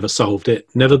anybody's ever solved it.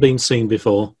 Never been seen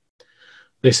before.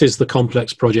 This is the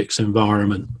complex projects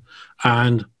environment.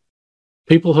 And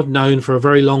people have known for a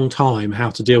very long time how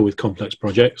to deal with complex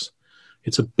projects.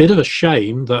 It's a bit of a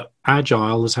shame that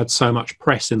Agile has had so much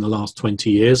press in the last 20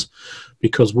 years,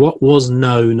 because what was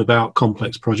known about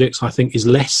complex projects, I think, is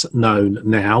less known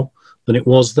now than it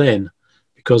was then,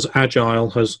 because Agile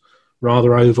has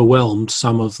rather overwhelmed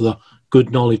some of the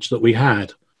good knowledge that we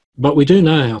had. But we do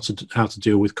know how to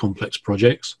deal with complex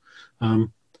projects.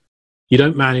 You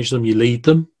don't manage them, you lead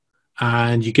them,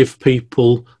 and you give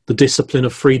people the discipline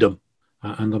of freedom.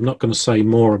 And I'm not going to say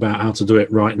more about how to do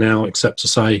it right now, except to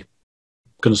say I'm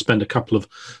going to spend a couple of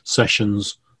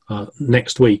sessions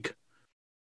next week,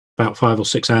 about 5 or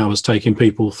 6 hours, taking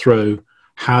people through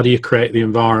how do you create the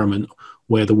environment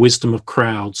where the wisdom of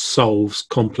crowds solves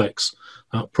complex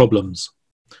problems.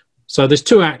 So there's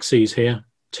two axes here,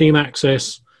 team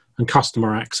access and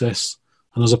customer access.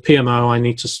 And as a PMO, I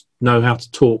need to know how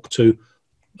to talk to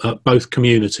both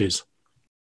communities.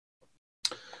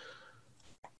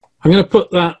 I'm going to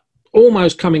put that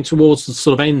almost coming towards the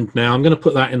sort of end now. I'm going to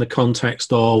put that in the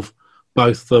context of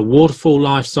both the waterfall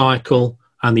life cycle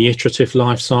and the iterative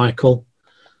life cycle.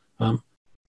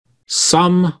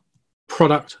 Some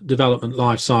product development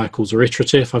life cycles are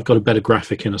iterative. I've got a better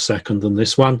graphic in a second than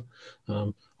this one.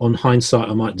 On hindsight,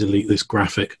 I might delete this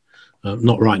graphic,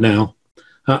 not right now.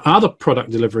 Other product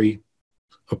delivery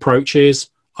approaches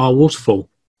are waterfall.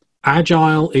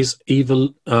 Agile is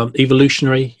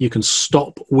evolutionary. You can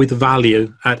stop with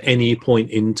value at any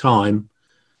point in time,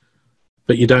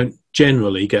 but you don't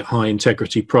generally get high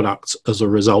integrity products as a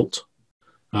result.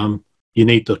 You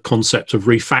need the concept of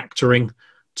refactoring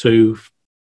to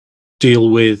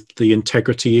deal with the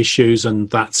integrity issues, and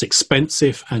that's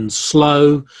expensive and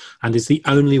slow and is the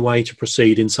only way to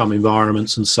proceed in some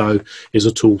environments, and so is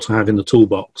a tool to have in the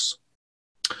toolbox.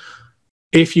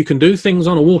 If you can do things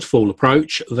on a waterfall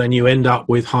approach, then you end up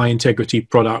with high integrity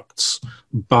products,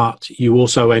 but you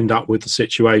also end up with the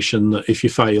situation that if you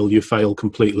fail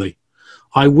completely.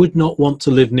 I would not want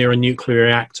to live near a nuclear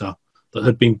reactor that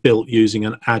had been built using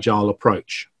an agile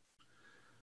approach.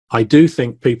 I do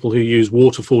think people who use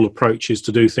waterfall approaches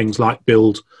to do things like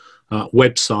build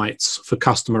websites for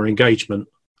customer engagement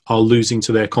are losing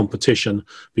to their competition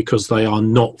because they are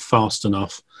not fast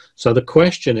enough. So the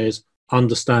question is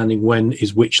understanding when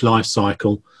is which life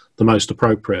cycle the most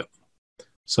appropriate.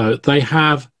 So they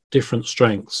have different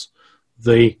strengths.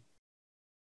 The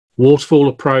waterfall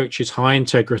approach is high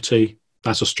integrity.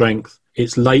 That's a strength.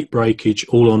 It's late breakage,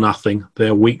 all or nothing.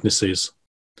 They're weaknesses.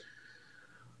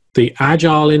 The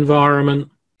agile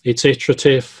environment, it's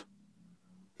iterative,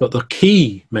 but the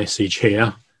key message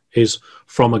here is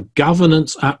from a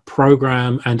governance at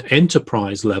program and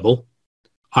enterprise level,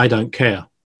 I don't care,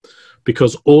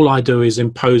 because all I do is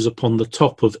impose upon the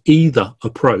top of either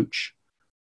approach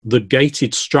the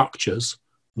gated structures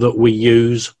that we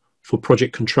use for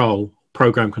project control,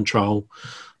 program control,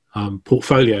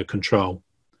 portfolio control.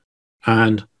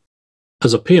 And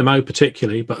as a PMO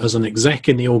particularly, but as an exec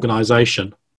in the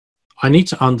organization, I need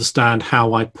to understand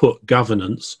how I put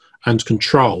governance and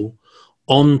control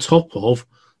on top of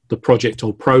the project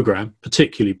or program,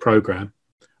 particularly program.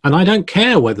 And I don't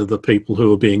care whether the people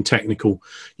who are being technical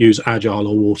use agile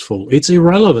or waterfall. It's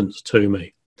irrelevant to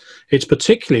me. It's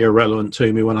particularly irrelevant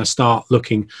to me when I start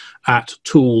looking at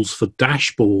tools for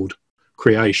dashboard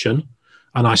creation,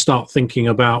 and I start thinking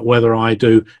about whether I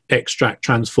do extract,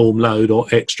 transform, load, or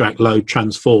extract, load,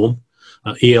 transform,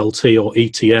 ELT or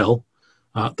ETL.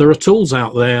 There are tools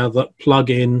out there that plug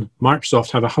in.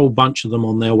 Microsoft have a whole bunch of them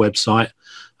on their website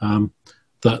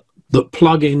that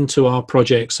plug into our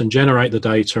projects and generate the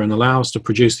data and allow us to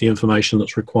produce the information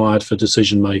that's required for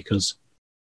decision makers.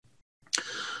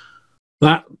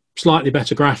 That slightly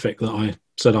better graphic that I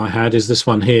said I had is this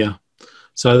one here.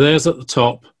 So there's at the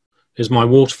top is my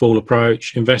waterfall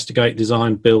approach: investigate,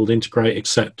 design, build, integrate,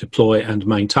 accept, deploy, and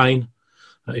maintain.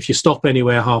 If you stop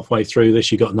anywhere halfway through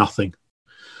this, you got nothing.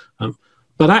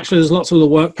 But actually, there's lots of little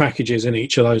work packages in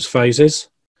each of those phases.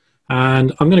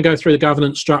 And I'm going to go through the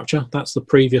governance structure. That's the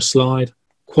previous slide.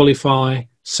 Qualify,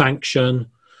 sanction,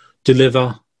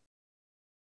 deliver,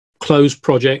 close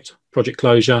project, project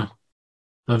closure,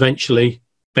 eventually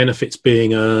benefits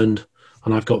being earned.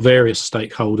 And I've got various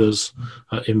stakeholders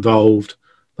involved.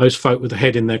 Those folk with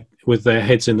their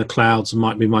heads in the clouds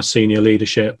might be my senior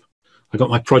leadership. I got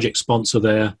my project sponsor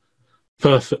there,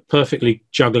 perfectly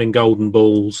juggling golden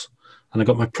balls. And I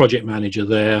got my project manager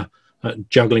there,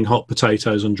 juggling hot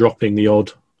potatoes and dropping the odd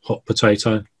hot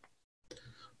potato.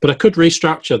 But I could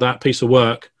restructure that piece of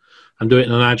work and do it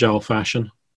in an agile fashion.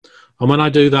 And when I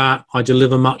do that, I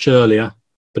deliver much earlier,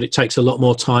 but it takes a lot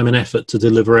more time and effort to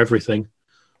deliver everything.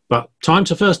 But time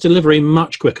to first delivery,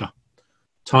 much quicker.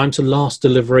 Time to last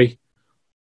delivery,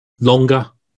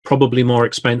 longer, probably more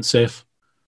expensive.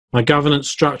 My governance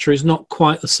structure is not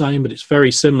quite the same, but it's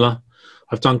very similar.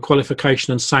 I've done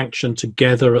qualification and sanction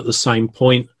together at the same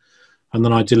point, and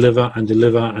then I deliver and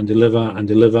deliver and deliver and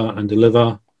deliver and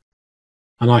deliver,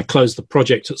 and I close the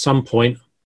project at some point.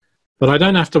 But I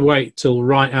don't have to wait till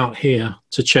right out here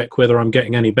to check whether I'm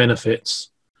getting any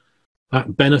benefits.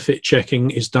 That benefit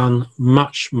checking is done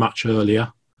much, much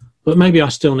earlier, but maybe I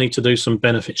still need to do some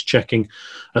benefits checking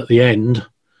at the end.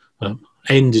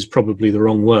 End is probably the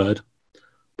wrong word,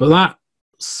 but that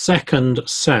second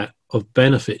set of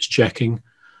benefits checking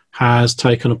has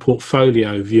taken a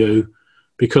portfolio view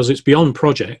because it's beyond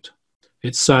project.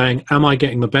 It's saying, am I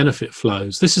getting the benefit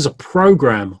flows? This is a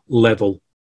program level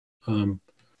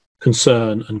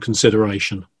concern and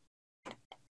consideration.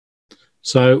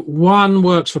 So one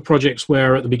works for projects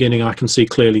where at the beginning I can see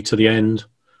clearly to the end.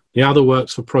 The other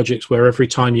works for projects where every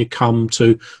time you come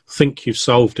to think you've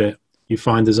solved it, you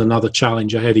find there's another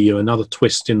challenge ahead of you, another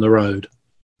twist in the road.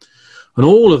 And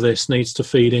all of this needs to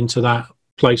feed into that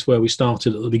place where we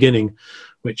started at the beginning,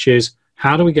 which is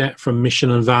how do we get from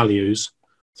mission and values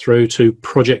through to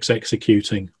projects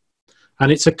executing? And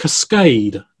it's a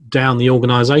cascade down the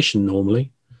organization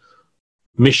normally.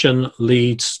 Mission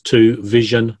leads to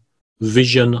vision.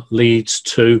 Vision leads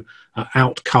to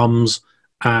outcomes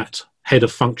at head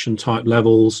of function type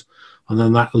levels. And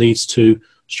then that leads to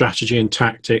strategy and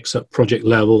tactics at project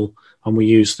level. And we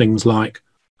use things like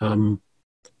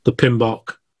the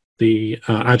PMBok, the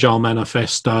Agile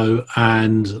Manifesto,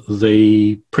 and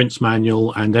the Prince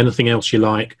Manual, and anything else you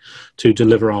like to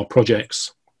deliver our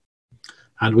projects.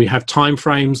 And we have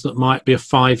timeframes that might be a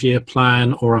 5-year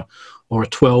plan or a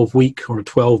 12-week or a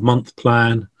 12-month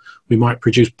plan. We might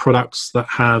produce products that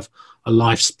have a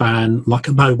lifespan, like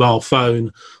a mobile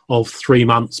phone, of 3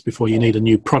 months before you need a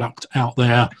new product out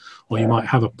there. Or you might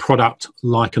have a product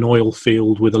like an oil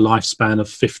field with a lifespan of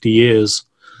 50 years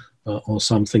or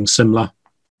something similar.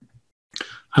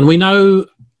 And we know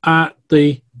at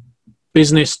the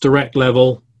business direct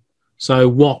level, so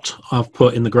what I've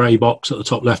put in the grey box at the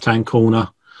top left-hand corner,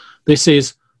 this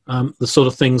is the sort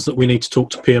of things that we need to talk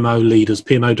to PMO leaders,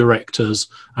 PMO directors,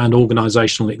 and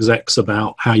organisational execs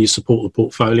about how you support the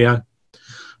portfolio.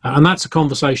 And that's a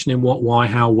conversation in what, why,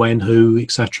 how, when, who,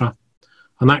 etc.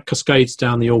 And that cascades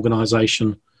down the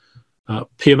organisation.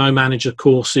 PMO manager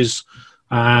courses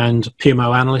and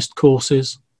PMO analyst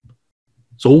courses.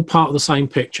 It's all part of the same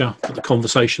picture, but the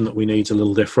conversation that we need is a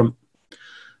little different.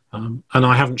 And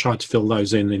I haven't tried to fill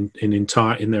those in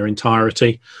their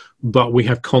entirety, but we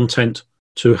have content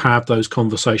to have those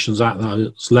conversations at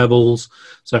those levels.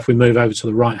 So if we move over to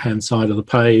the right-hand side of the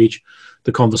page,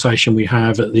 the conversation we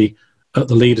have at the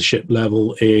leadership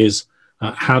level is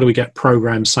how do we get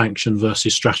program sanction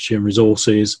versus strategy and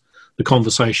resources? The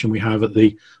conversation we have at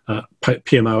the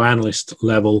PMO analyst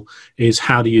level is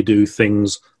how do you do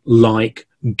things like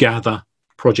gather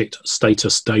project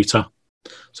status data?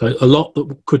 So a lot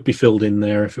that could be filled in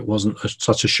there if it wasn't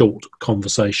such a short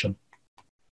conversation.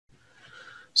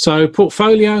 So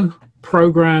portfolio,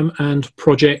 program, and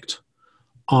project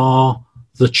are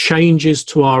the changes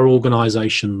to our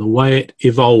organization, the way it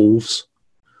evolves.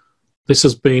 This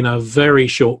has been a very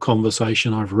short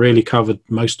conversation. I've really covered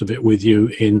most of it with you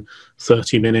in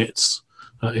 30 minutes.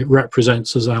 It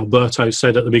represents, as Alberto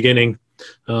said at the beginning,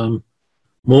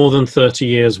 more than 30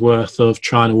 years worth of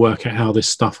trying to work out how this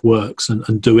stuff works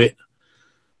and do it.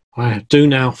 I do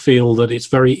now feel that it's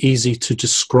very easy to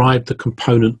describe the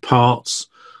component parts.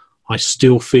 I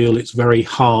still feel it's very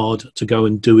hard to go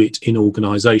and do it in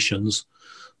organizations,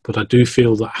 but I do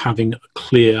feel that having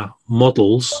clear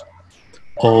models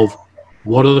of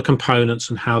what are the components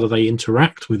and how do they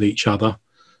interact with each other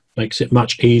makes it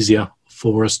much easier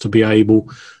for us to be able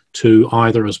to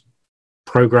either as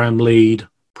program lead,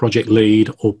 project lead,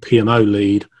 or PMO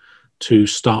lead to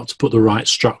start to put the right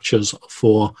structures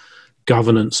for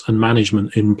governance and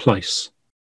management in place.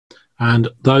 And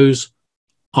those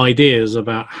ideas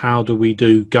about how do we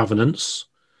do governance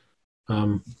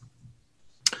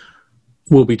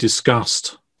will be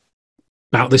discussed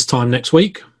about this time next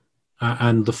week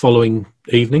and the following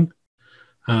evening.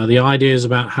 The ideas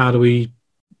about how do we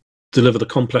deliver the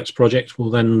complex project will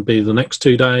then be the next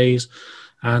 2 days,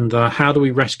 and how do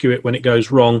we rescue it when it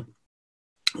goes wrong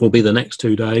will be the next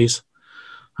 2 days.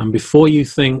 And before you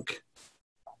think,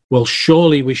 well,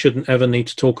 surely we shouldn't ever need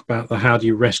to talk about the how do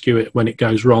you rescue it when it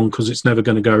goes wrong because it's never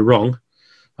going to go wrong,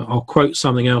 I'll quote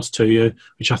something else to you,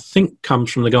 which I think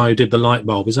comes from the guy who did the light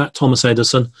bulb. Is that Thomas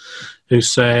Edison, who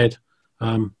said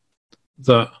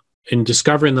that in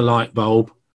discovering the light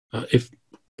bulb,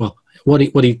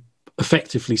 what he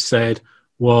effectively said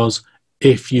was,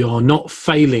 if you're not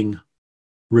failing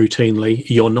routinely,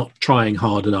 you're not trying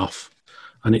hard enough.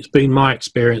 And it's been my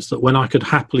experience that when I could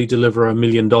happily deliver a $1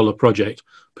 million project,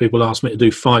 people asked me to do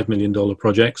 $5 million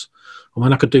projects. And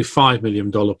when I could do $5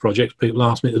 million projects, people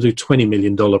asked me to do $20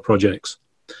 million projects.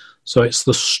 So it's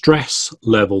the stress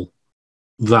level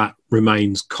that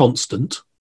remains constant,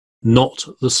 not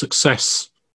the success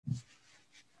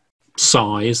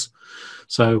size.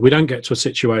 So we don't get to a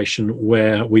situation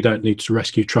where we don't need to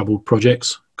rescue troubled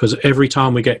projects, because every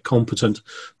time we get competent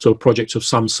to a project of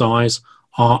some size,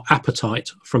 our appetite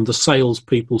from the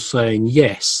salespeople saying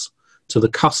yes to the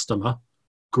customer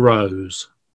grows.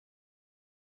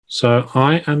 So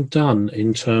I am done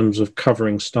in terms of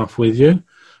covering stuff with you.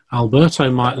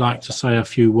 Alberto might like to say a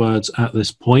few words at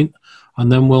this point, and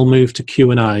then we'll move to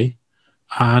Q&A,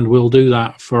 and we'll do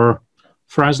that for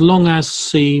as long as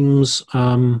seems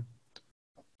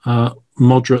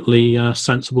moderately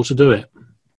sensible to do it.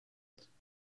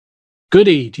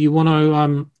 Goody, do you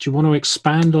want to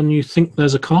expand on you think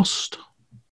there's a cost,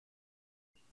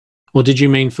 or did you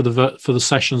mean for the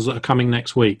sessions that are coming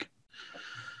next week?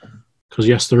 Because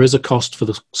yes, there is a cost for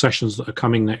the sessions that are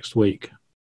coming next week.